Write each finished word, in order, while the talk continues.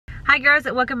Hi girls,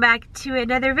 welcome back to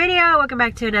another video. Welcome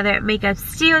back to another makeup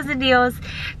steals and deals.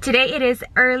 Today it is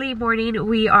early morning.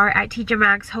 We are at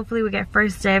Tjmaxx. Hopefully we get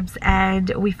first dibs and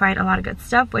we find a lot of good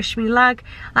stuff. Wish me luck.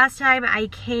 Last time I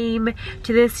came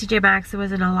to this Tjmaxx, there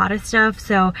wasn't a lot of stuff,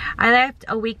 so I left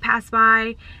a week pass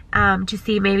by to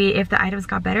see maybe if the items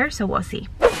got better, so we'll see.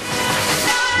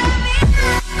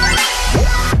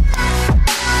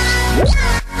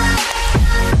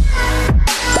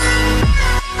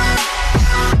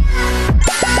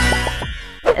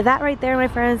 That right there, my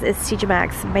friends, is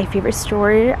Tjmaxx, my favorite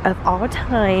store of all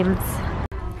times.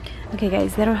 Okay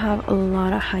guys, they don't have a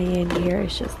lot of high-end here.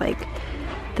 It's just like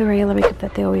the regular makeup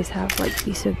that they always have, like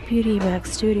Visa Beauty,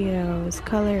 Max Studios,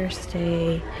 Color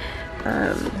Stay,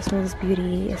 this one's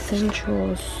Beauty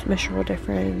Essentials, Measurable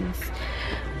Difference.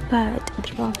 But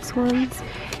the box ones,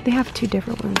 they have two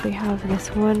different ones. They have this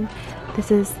one. This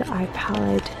is the eye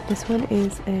palette. This one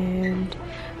is in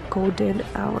Golden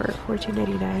Hour,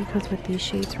 $14.99. Comes with these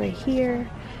shades right here,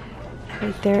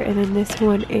 right there, and then this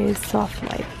one is Soft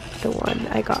Light, the one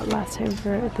I got last time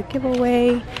for the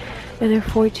giveaway, and they're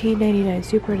 $14.99,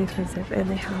 super inexpensive, and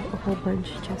they have a whole bunch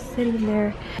just sitting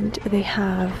there. And they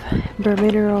have Bare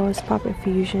Minerals Pop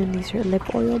Infusion. These are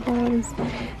lip oil balms.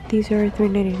 These are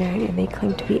 $3.99, and they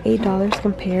claim to be $8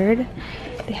 compared.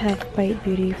 They have Bite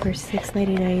Beauty for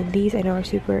 $6.99. These I know are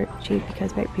super cheap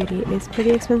because Bite Beauty is pretty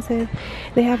expensive.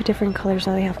 They have different colors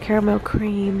now. They have caramel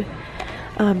cream.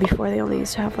 Before they only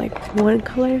used to have like one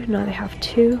color. Now they have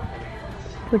two,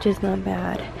 which is not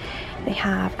bad. They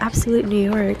have Absolute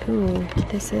New York. Ooh,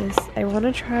 this is, I want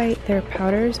to try their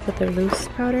powders, but they're loose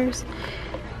powders.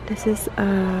 This is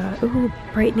ooh,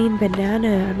 Brightening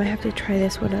Banana. I might have to try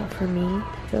this one out for me.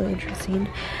 Really interesting.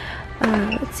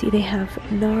 Let's see, they have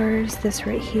NARS, this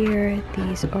right here.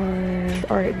 These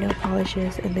are nail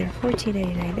polishes, and they're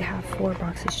 $14.99. They have 4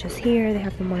 boxes just here. They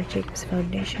have the Marc Jacobs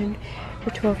foundation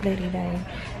for $12.99.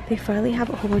 They finally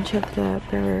have a whole bunch of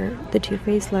the Too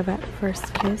Faced Love at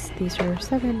First Kiss. These are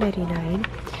 $7.99.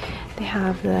 They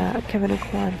have the Kevyn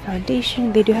Aucoin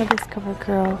foundation. They do have this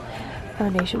CoverGirl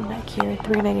foundation back here,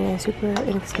 $3.99, super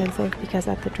inexpensive because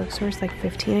at the drugstore it's like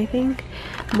 $15, I think.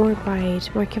 More Bite,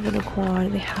 more Kevyn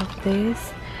Aucoin. They have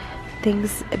this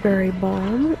Things Berry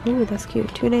Balm. Ooh, that's cute.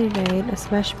 $2.99. A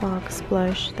Smashbox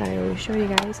blush that I always show you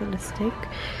guys in a stick.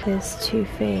 This Too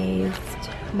Faced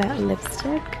matte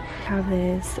lipstick. Have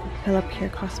this Fill Up Here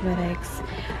Cosmetics.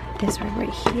 This one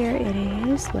right here it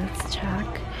is. Let's check.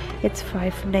 It's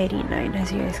 $5.99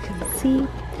 as you guys can see.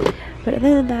 But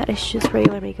other than that, it's just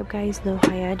regular makeup, guys. No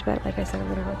high-end, but like I said, I'm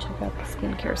gonna go check out the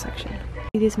skincare section.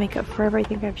 These makeup forever. I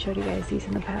think I've showed you guys these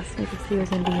in the past. Makeup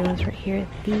videos and videos right here.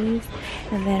 These,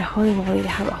 and then holy moly, they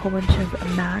have a whole bunch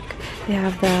of MAC. They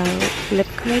have the lip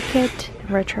color kit,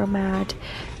 retro matte.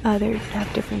 They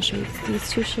have different shades. These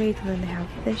two shades, and then they have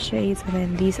this shades, and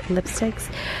then these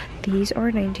lipsticks. These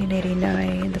are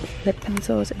 $19.89. The lip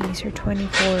pencils, and these are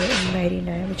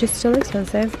 $24.99, which is still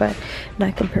expensive, but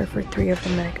not compared for 3 of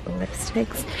the MAC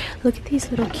lipsticks. Look at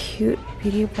these little cute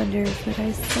beauty blenders that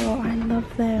I saw. I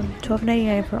love them.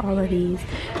 $12.99 for all of these.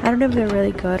 I don't know if they're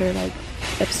really good or like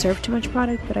serve too much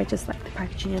product, but I just like the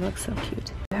packaging. It looks so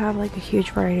cute. They have like a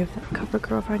huge variety of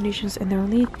CoverGirl foundations, and they're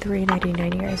only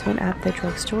 $3.99 here. When at the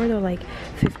drugstore they're like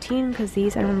 $15, because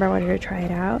these, I remember I wanted to try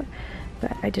it out,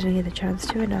 but I didn't get the chance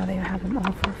to, and now they have them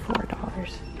all for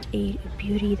 $4.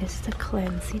 Beauty, this is a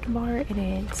cleansing bar, and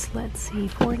it's, let's see,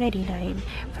 $4.99.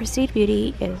 Prestige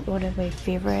Beauty is one of my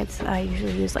favorites. I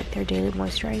usually use like their daily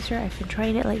moisturizer. I've been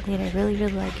trying it lately and I really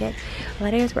like it. A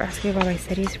lot of guys were asking about my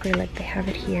setting spray. Like, they have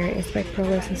it here. It's by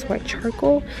Pearless and Sweat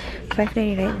Charcoal,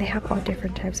 $5.99. They have all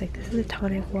different types. Like, this is a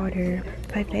tonic water,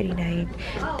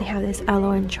 $5.99. They have this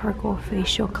aloe and charcoal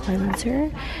facial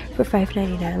cleanser for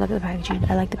 $5.99. I love the packaging.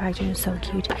 I like the packaging. It's so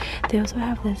cute. They also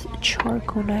have this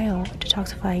charcoal nail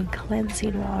detoxifying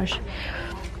cleansing wash.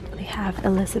 They have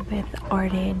Elizabeth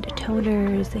Ardent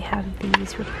toners. They have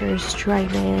these repairs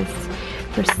dryness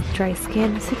for dry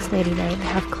skin, $6.99. They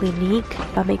have Clinique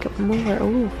makeup remover,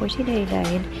 oh,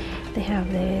 $14.99. They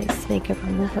have this makeup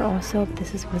remover also.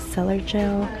 This is micellar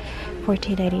gel,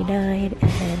 $14.99, and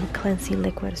then cleansing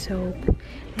liquid soap.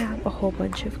 They have a whole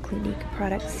bunch of Clinique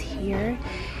products here.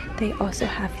 They also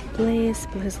have Bliss.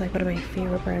 Bliss is like one of my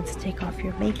favorite brands to take off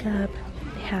your makeup.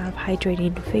 They have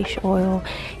hydrating facial oil.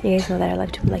 You guys know that I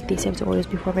like to like these types of oils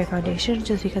before my foundation,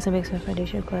 just because it makes my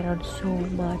foundation glide on so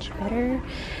much better.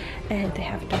 And they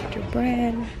have Dr.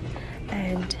 Brand,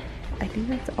 and I think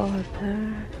that's all of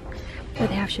them. But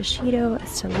they have Shiseido,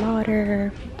 Estee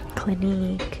Lauder,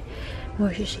 Clinique, more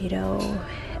Shiseido,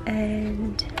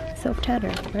 and Self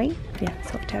Tanner, right? Yeah,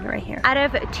 soft tan right here. Out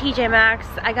of Tjmaxx,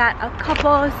 I got a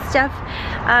couple stuff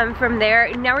from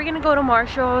there. Now we're gonna go to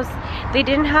Marshall's. They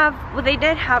didn't have, well, they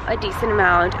did have a decent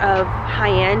amount of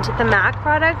high-end, the MAC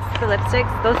products, the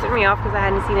lipsticks. Those threw me off because I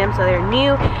hadn't seen them, so they're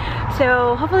new.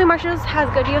 So hopefully Marshall's has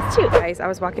good deals too. Guys, I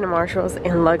was walking to Marshall's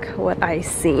and look what I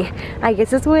see. I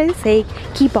guess that's what I say,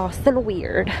 keep Boston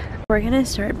weird. We're gonna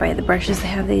start by the brushes. They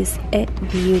have these It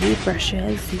Beauty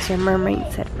brushes. These are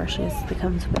mermaid set brushes. It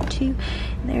comes with 2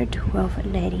 and they're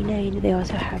 $12.99. They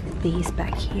also have these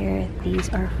back here. These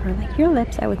are for like your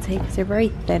lips, I would say, because they're very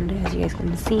thin, as you guys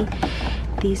can see.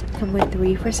 These come with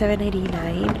 3 for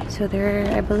 $7.99. So they're,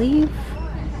 I believe,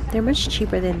 they're much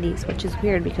cheaper than these, which is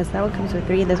weird because that one comes with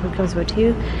 3 and this one comes with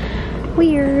 2.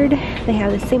 Weird. They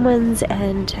have the same ones,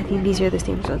 and I think these are the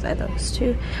same ones as those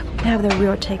two. They have the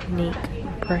Real Technique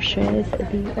brushes.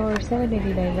 These are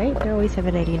 $7.99, right? They're always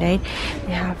 $7.99.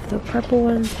 They have the purple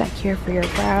ones back here for your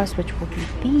brows, which will be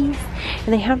these.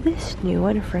 And they have this new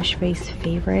one, Fresh Face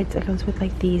Favorites. It comes with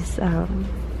like these,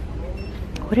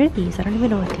 what are these? I don't even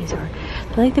know what these are.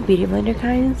 They're like the beauty blender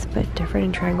kinds, but different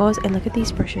in triangles. And look at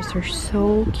these brushes, they're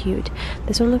so cute.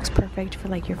 This one looks perfect for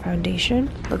like your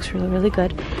foundation. Looks really, really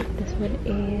good. This one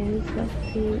is, let's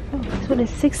see, oh, this one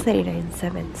is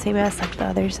 $6.99, same as like the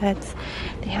other sets.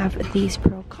 They have these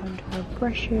Pro Contour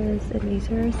brushes, and these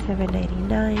are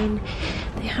 $7.99.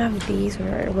 They have these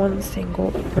are one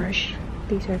single brush.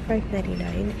 These are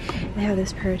 $5.99. They have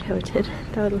this Peridotid.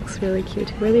 That looks really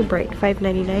cute, really bright,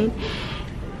 $5.99.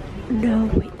 No,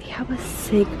 wait, they have a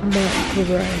Sigma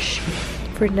brush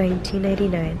for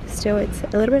 $19.99. Still, it's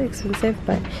a little bit expensive,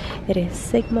 but it is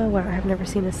Sigma. Wow, I've never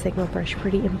seen a Sigma brush.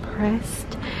 Pretty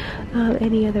impressed.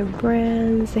 Any other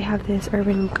brands? They have this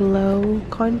Urban Glow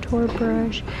contour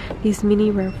brush. These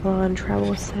mini Revlon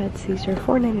travel sets. These are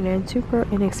 $4.99, super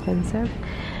inexpensive.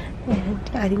 And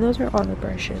I think those are all the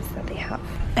brushes that they have.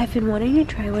 I've been wanting to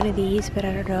try one of these, but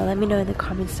I don't know. Let me know in the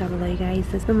comments down below, you guys.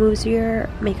 This removes your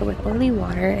makeup with only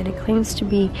water, and it claims to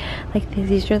be like this.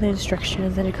 These are the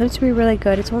instructions, and it claims to be really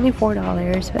good. It's only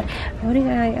 $4, but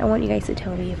I want you guys to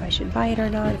tell me if I should buy it or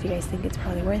not, if you guys think it's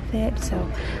probably worth it.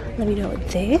 So let me know.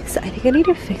 This, I think I need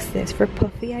to fix this for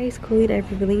puffy eyes, cooling and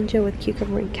revealing gel with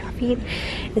cucumber and caffeine.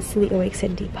 Instantly awakes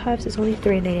and depuffs. It's only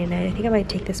 $3.99. I think I might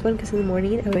take this one because in the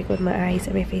morning I wake with my eyes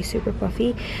and my face super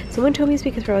puffy. Someone told me it's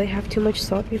because I probably have too much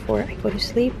salt before I go to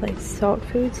sleep, like salt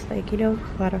foods, like, you know,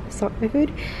 a lot of salt in my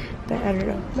food, but I don't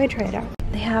know, might try it out.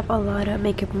 They have a lot of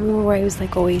makeup removers,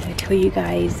 like always I tell you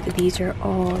guys. These are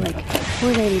all like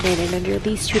 $4.99, and under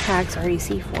these 2 packs I already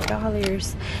see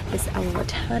 $4. This Aloe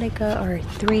Botanica are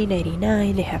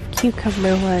 $3.99. They have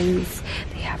cucumber ones,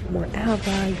 they have more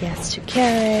Alba, Yes to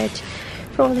Carrot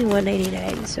for only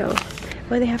 $1.99. So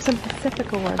well, they have some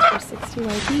Pacifica ones for $60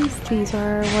 like these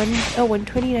are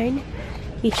 $129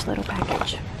 each little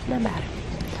package. Not bad.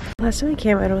 Last time I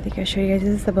came, I don't think I showed you guys,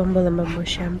 this is the Bumble and Bumble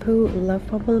shampoo. Love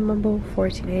Bumble and Bumble,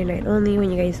 $14.99 only.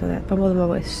 When you guys know that Bumble and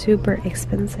Bumble is super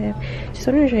expensive. Just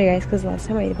wanted to show you guys because last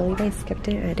time I believe I skipped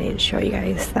it and I didn't show you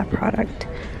guys that product.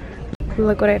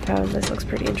 Look what I found. This looks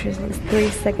pretty interesting. It's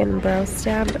 3-second brow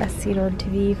stamp as seen on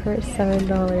TV for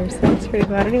 $7. That's pretty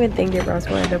cool. I don't even think your brows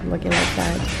will end up looking like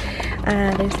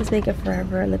that. There's this Makeup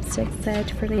Forever lipstick set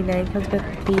for $99. Comes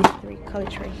with these 3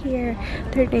 colors right here,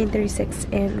 39, 36,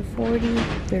 and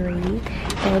 43.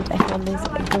 And I found this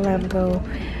Glambo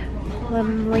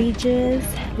Plum Rages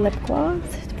lip gloss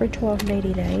for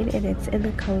 $12.99, and it's in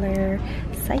the color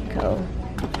Psycho.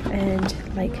 And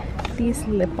like these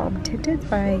lip balm tinted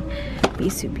by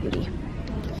Bisou Beauty.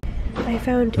 I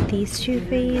found these Too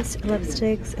Faced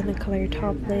lipsticks in the color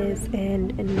Topless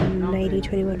and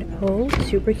 90-21-0.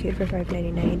 Super cute for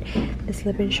 $5.99. This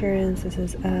Lip Insurance, this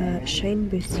is a Shine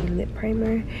Boosting Lip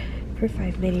Primer for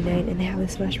 $5.99. And they have the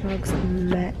Smashbox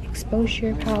Matte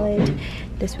Exposure Palette.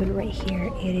 This one right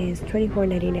here, it is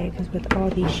 $24.99. Comes with all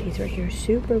these shades right here.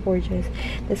 Super gorgeous.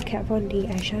 This Kat Von D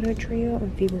eyeshadow trio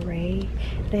on Fever Ray,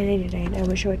 $9.99. I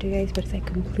will show it to you guys, but it's like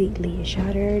completely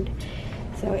shattered.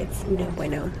 So it's no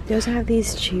bueno. They also have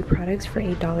these cheap products for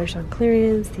 $8 on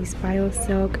clearance. These Bio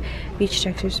Silk Beach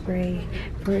Texture Spray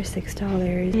for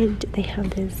 $6. And they have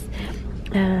this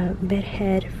bed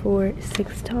head for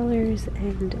 $6.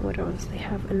 And what else? They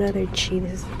have another cheap.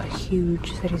 This is a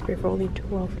huge setting spray for only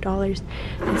 $12.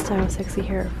 This Style Sexy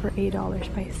Hair for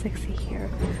 $8 by Sexy Hair.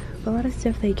 A lot of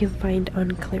stuff that you can find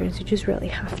on clearance. You just really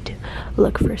have to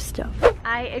look for stuff.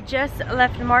 I I just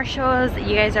left Marshall's.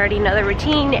 You guys already know the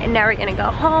routine, and now we're gonna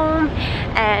go home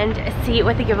and see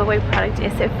what the giveaway product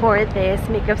is for this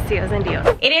makeup steals and deals.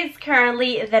 It is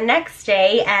currently the next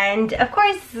day, and of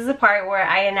course this is the part where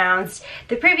I announced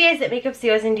the previous makeup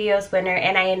steals and deals winner,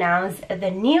 and I announced the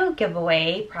new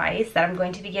giveaway prize that I'm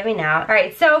going to be giving out.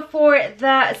 Alright, so for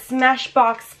the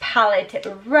Smashbox palette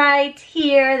right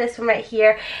here, this one right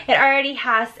here, it already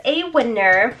has a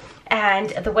winner. And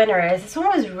the winner is, this one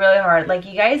was really hard. Like,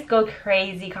 you guys go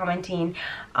crazy commenting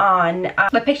on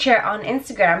the picture on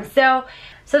Instagram.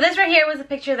 So this right here was a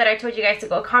picture that I told you guys to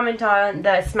go comment on,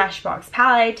 the Smashbox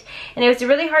palette. And it was a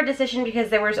really hard decision because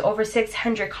there was over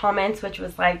 600 comments, which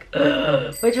was like,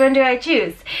 which one do I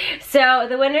choose? So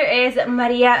the winner is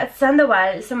Maria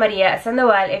Sandoval. So Maria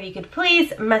Sandoval, if you could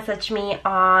please message me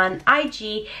on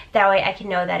IG. That way I can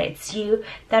know that it's you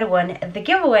that won the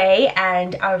giveaway.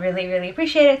 And I really, really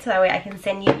appreciate it. So that way I can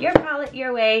send you your palette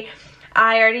your way.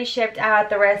 I already shipped out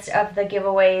the rest of the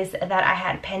giveaways that I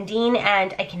had pending,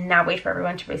 and I cannot wait for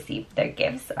everyone to receive their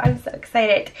gifts. So I'm so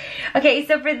excited. Okay,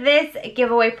 so for this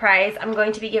giveaway prize, I'm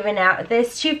going to be giving out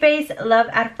this Too Faced Love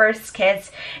at First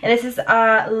Kiss. And this is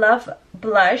a Love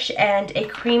blush and a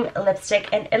cream lipstick,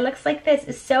 and it looks like this.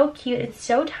 It's so cute. It's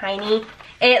so tiny.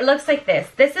 It looks like this.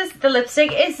 This is the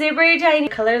lipstick. It's super tiny.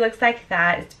 The color looks like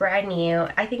that. It's brand new.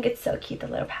 I think it's so cute, the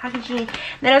little packaging.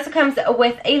 And it also comes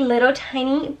with a little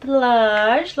tiny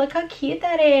blush. Look how cute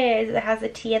that is. It has a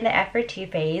T and the F for Too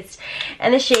Faced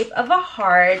and the shape of a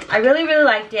heart. I really, really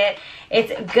liked it.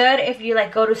 It's good if you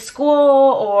like go to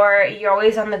school or you're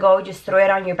always on the go. Just throw it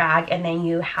on your bag and then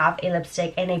you have a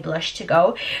lipstick and a blush to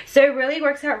go. So it really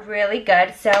works out really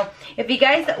good. So if you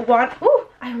guys want, ooh,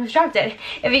 I almost dropped it.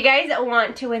 If you guys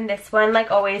want to win this one, like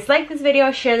always, like this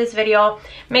video, share this video,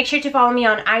 make sure to follow me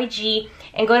on IG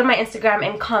and go to my Instagram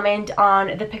and comment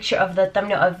on the picture of the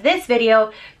thumbnail of this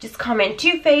video. Just comment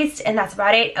Too Faced, and that's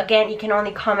about it. Again, you can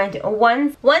only comment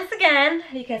once again,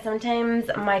 because sometimes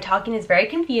my talking is very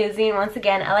confusing. Once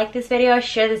again, I like this video,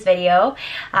 share this video,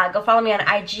 go follow me on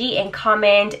IG and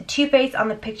comment Too Faced on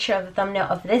the picture of the thumbnail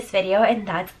of this video, and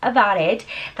that's about it.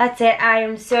 That's it. I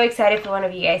am so excited for one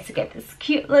of you guys to get this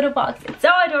cute little box. It's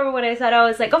so adorable. When I saw it, I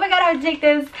was like, oh my god, I would take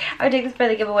this. I would take this for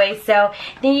the giveaway. So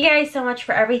thank you guys so much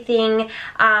for everything.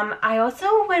 I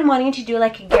also been wanting to do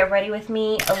like a get ready with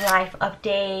me, a live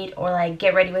update, or like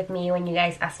get ready with me when you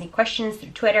guys ask me questions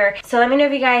through Twitter. So let me know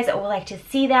if you guys would like to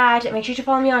see that. Make sure to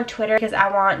follow me on Twitter because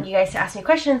I want you guys to ask me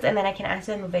questions and then I can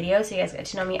answer them in video so you guys get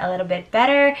to know me a little bit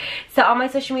better. So all my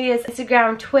social medias,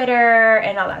 Instagram, Twitter,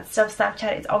 and all that stuff,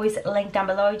 Snapchat, is always linked down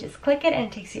below. You just click it and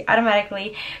it takes you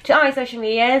automatically to all my social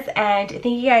medias. And thank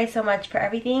you guys so much for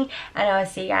everything, and I will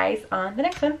see you guys on the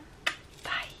next one.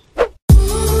 Bye.